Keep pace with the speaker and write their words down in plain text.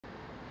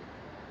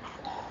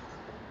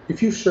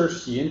If you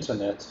search the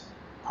internet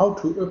how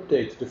to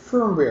update the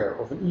firmware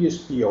of an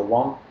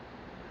ESP01,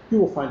 you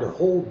will find a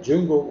whole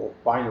jungle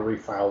of binary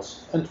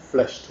files and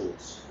flash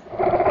tools.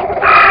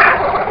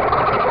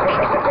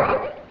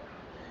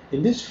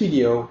 In this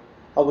video,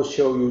 I will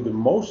show you the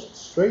most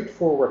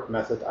straightforward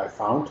method I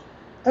found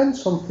and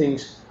some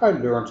things I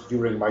learned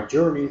during my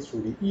journey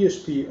through the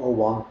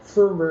ESP01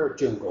 firmware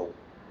jungle.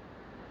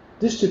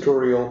 This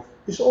tutorial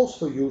is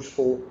also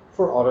useful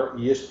for other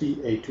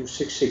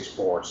ESP8266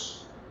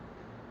 boards.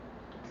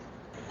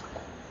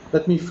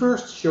 Let me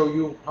first show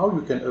you how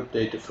you can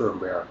update the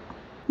firmware.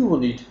 You will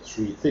need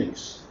three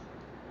things: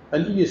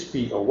 an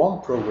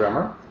ESP01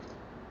 programmer.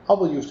 I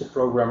will use the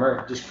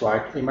programmer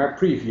described in my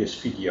previous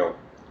video.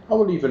 I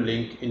will leave a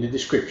link in the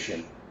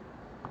description.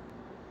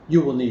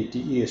 You will need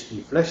the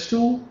ESP flash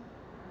tool,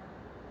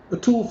 a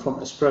tool from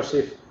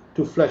Espressif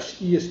to flash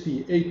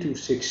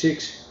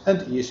ESP8266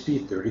 and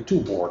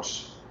ESP32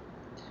 boards.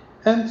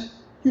 And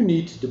you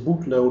need the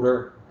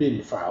bootloader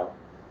bin file.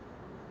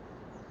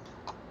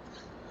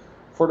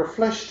 For the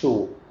flash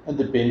tool and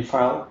the bin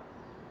file,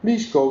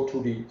 please go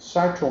to the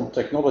Citron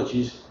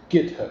Technologies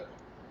GitHub.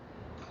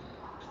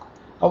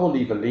 I will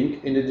leave a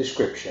link in the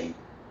description.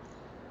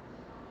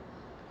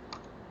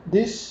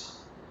 This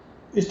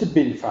is the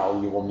bin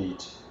file you will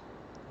need.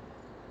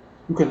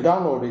 You can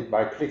download it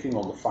by clicking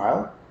on the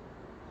file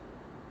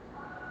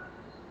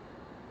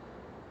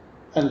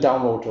and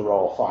download the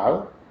raw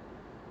file,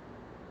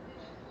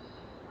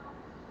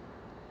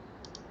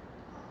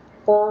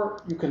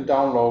 or you can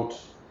download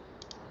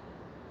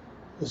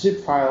a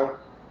zip file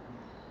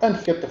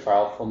and get the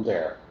file from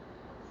there.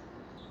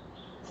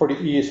 For the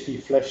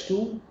ESP flash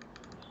tool,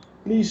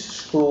 please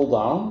scroll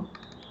down,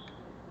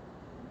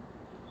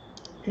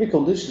 click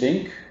on this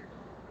link,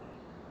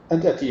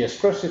 and at the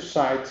Espressif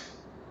site,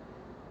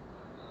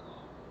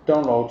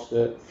 download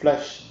the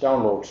flash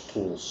download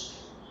tools.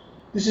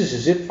 This is a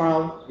zip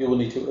file, you will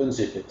need to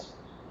unzip it.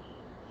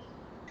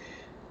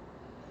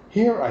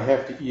 Here I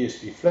have the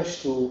ESP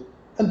flash tool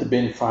and the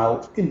bin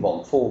file in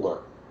one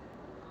folder.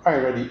 I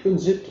already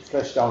unzipped the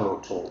flash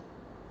download tool.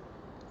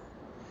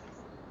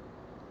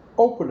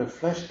 Open the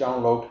flash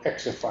download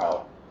exe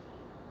file.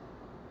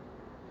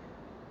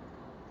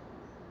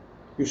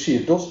 You see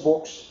a DOS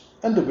box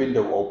and the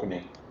window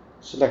opening.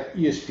 Select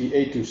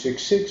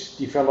ESP8266,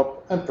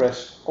 develop and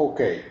press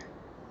OK.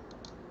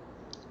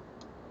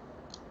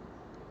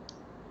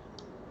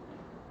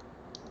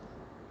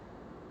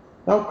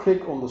 Now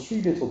click on the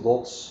three little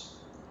dots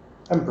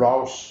and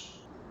browse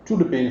to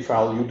the bin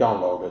file you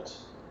downloaded.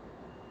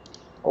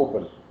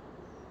 Open.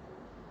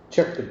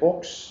 Check the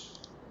box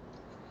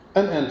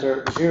and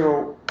enter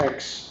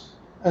 0x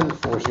and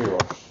 4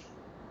 zeros.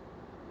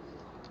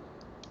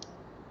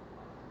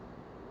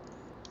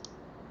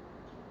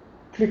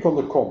 Click on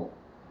the COM.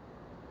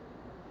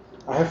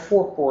 I have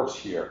 4 ports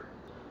here.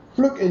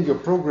 Plug in your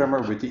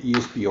programmer with the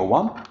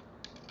ESP01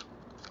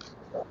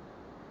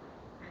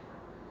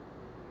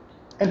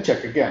 and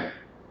check again.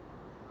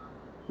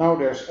 Now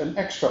there's an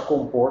extra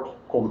COM port,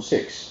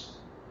 COM6.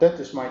 That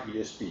is my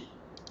ESP.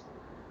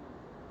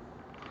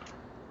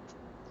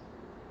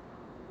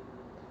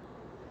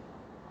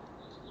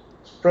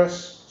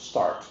 Press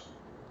Start.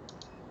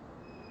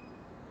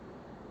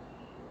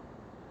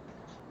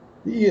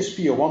 The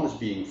ESP01 is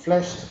being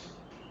flashed.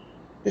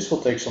 This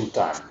will take some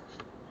time.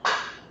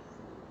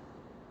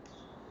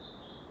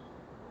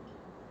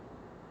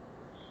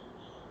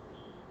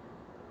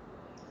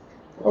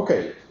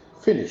 Okay,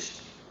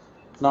 finished.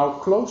 Now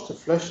close the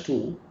flash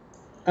tool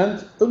and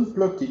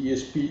unplug the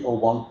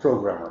ESP01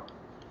 programmer.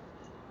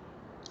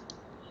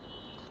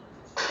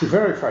 To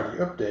verify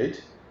the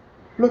update,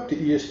 plug the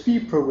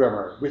ESP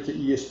programmer with the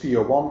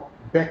ESP01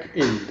 back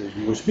in the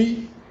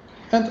USB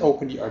and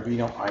open the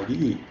Arduino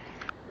IDE.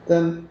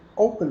 Then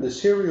open the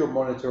serial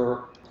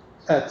monitor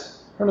at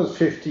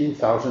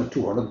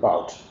 115,200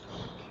 baud.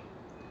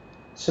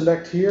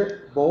 Select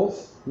here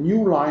both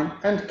new line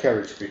and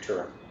carriage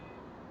return.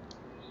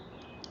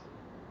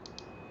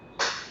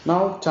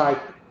 Now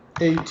type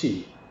AT.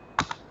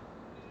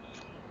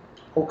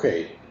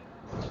 OK.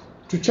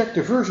 To check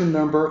the version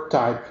number,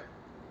 type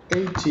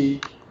AT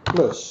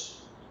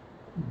plus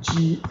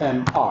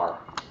GMR.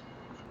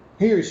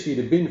 Here you see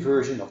the bin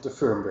version of the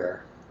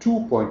firmware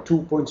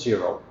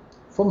 2.2.0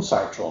 from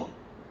Citron.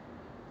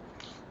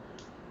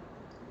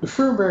 The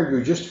firmware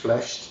you just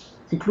flashed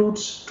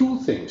includes two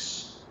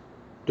things: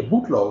 the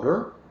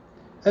bootloader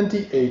and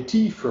the AT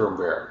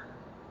firmware.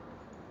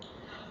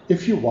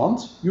 If you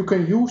want, you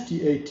can use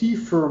the AT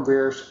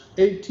firmware's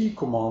AT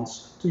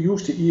commands to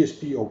use the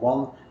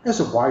ESP01 as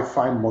a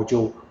Wi-Fi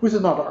module with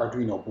another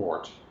Arduino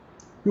board.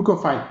 You can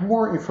find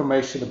more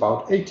information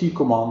about AT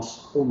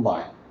commands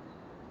online.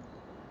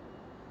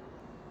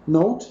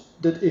 Note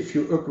that if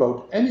you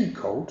upload any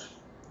code,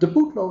 the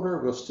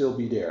bootloader will still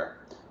be there,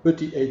 but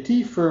the AT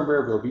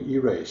firmware will be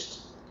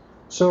erased.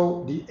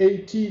 So the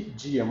AT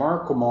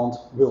GMR command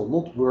will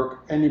not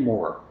work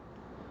anymore.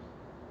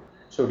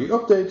 So the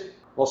update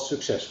was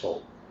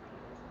successful.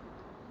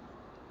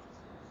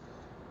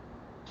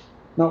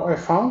 Now I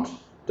found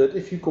that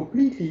if you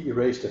completely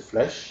erase the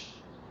flash,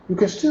 you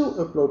can still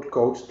upload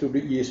code to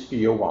the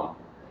ESP01.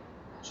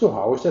 So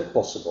how is that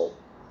possible?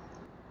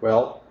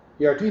 Well,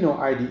 the Arduino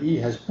IDE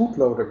has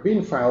bootloader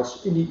bin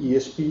files in the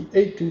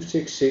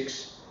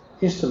ESP8266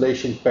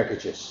 installation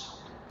packages.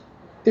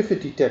 If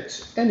it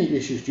detects any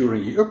issues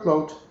during the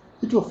upload,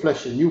 it will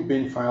flash a new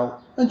bin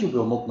file and you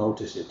will not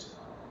notice it.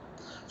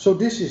 So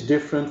this is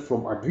different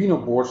from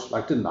Arduino boards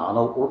like the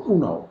Nano or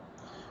Uno,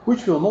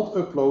 which will not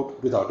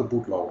upload without a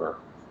bootloader.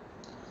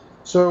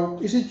 So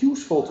is it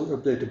useful to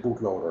update the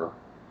bootloader?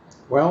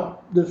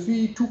 Well, the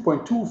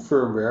v2.2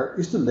 firmware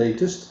is the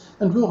latest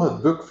and will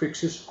have bug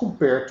fixes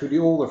compared to the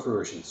older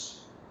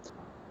versions.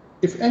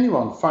 If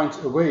anyone finds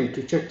a way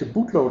to check the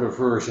bootloader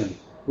version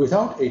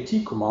without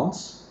AT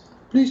commands,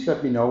 please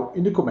let me know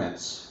in the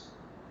comments.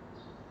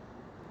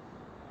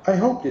 I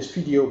hope this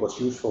video was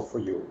useful for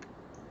you.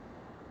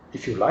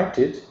 If you liked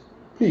it,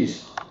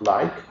 please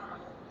like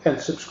and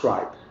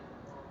subscribe,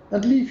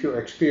 and leave your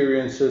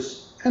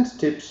experiences and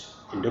tips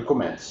in the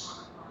comments.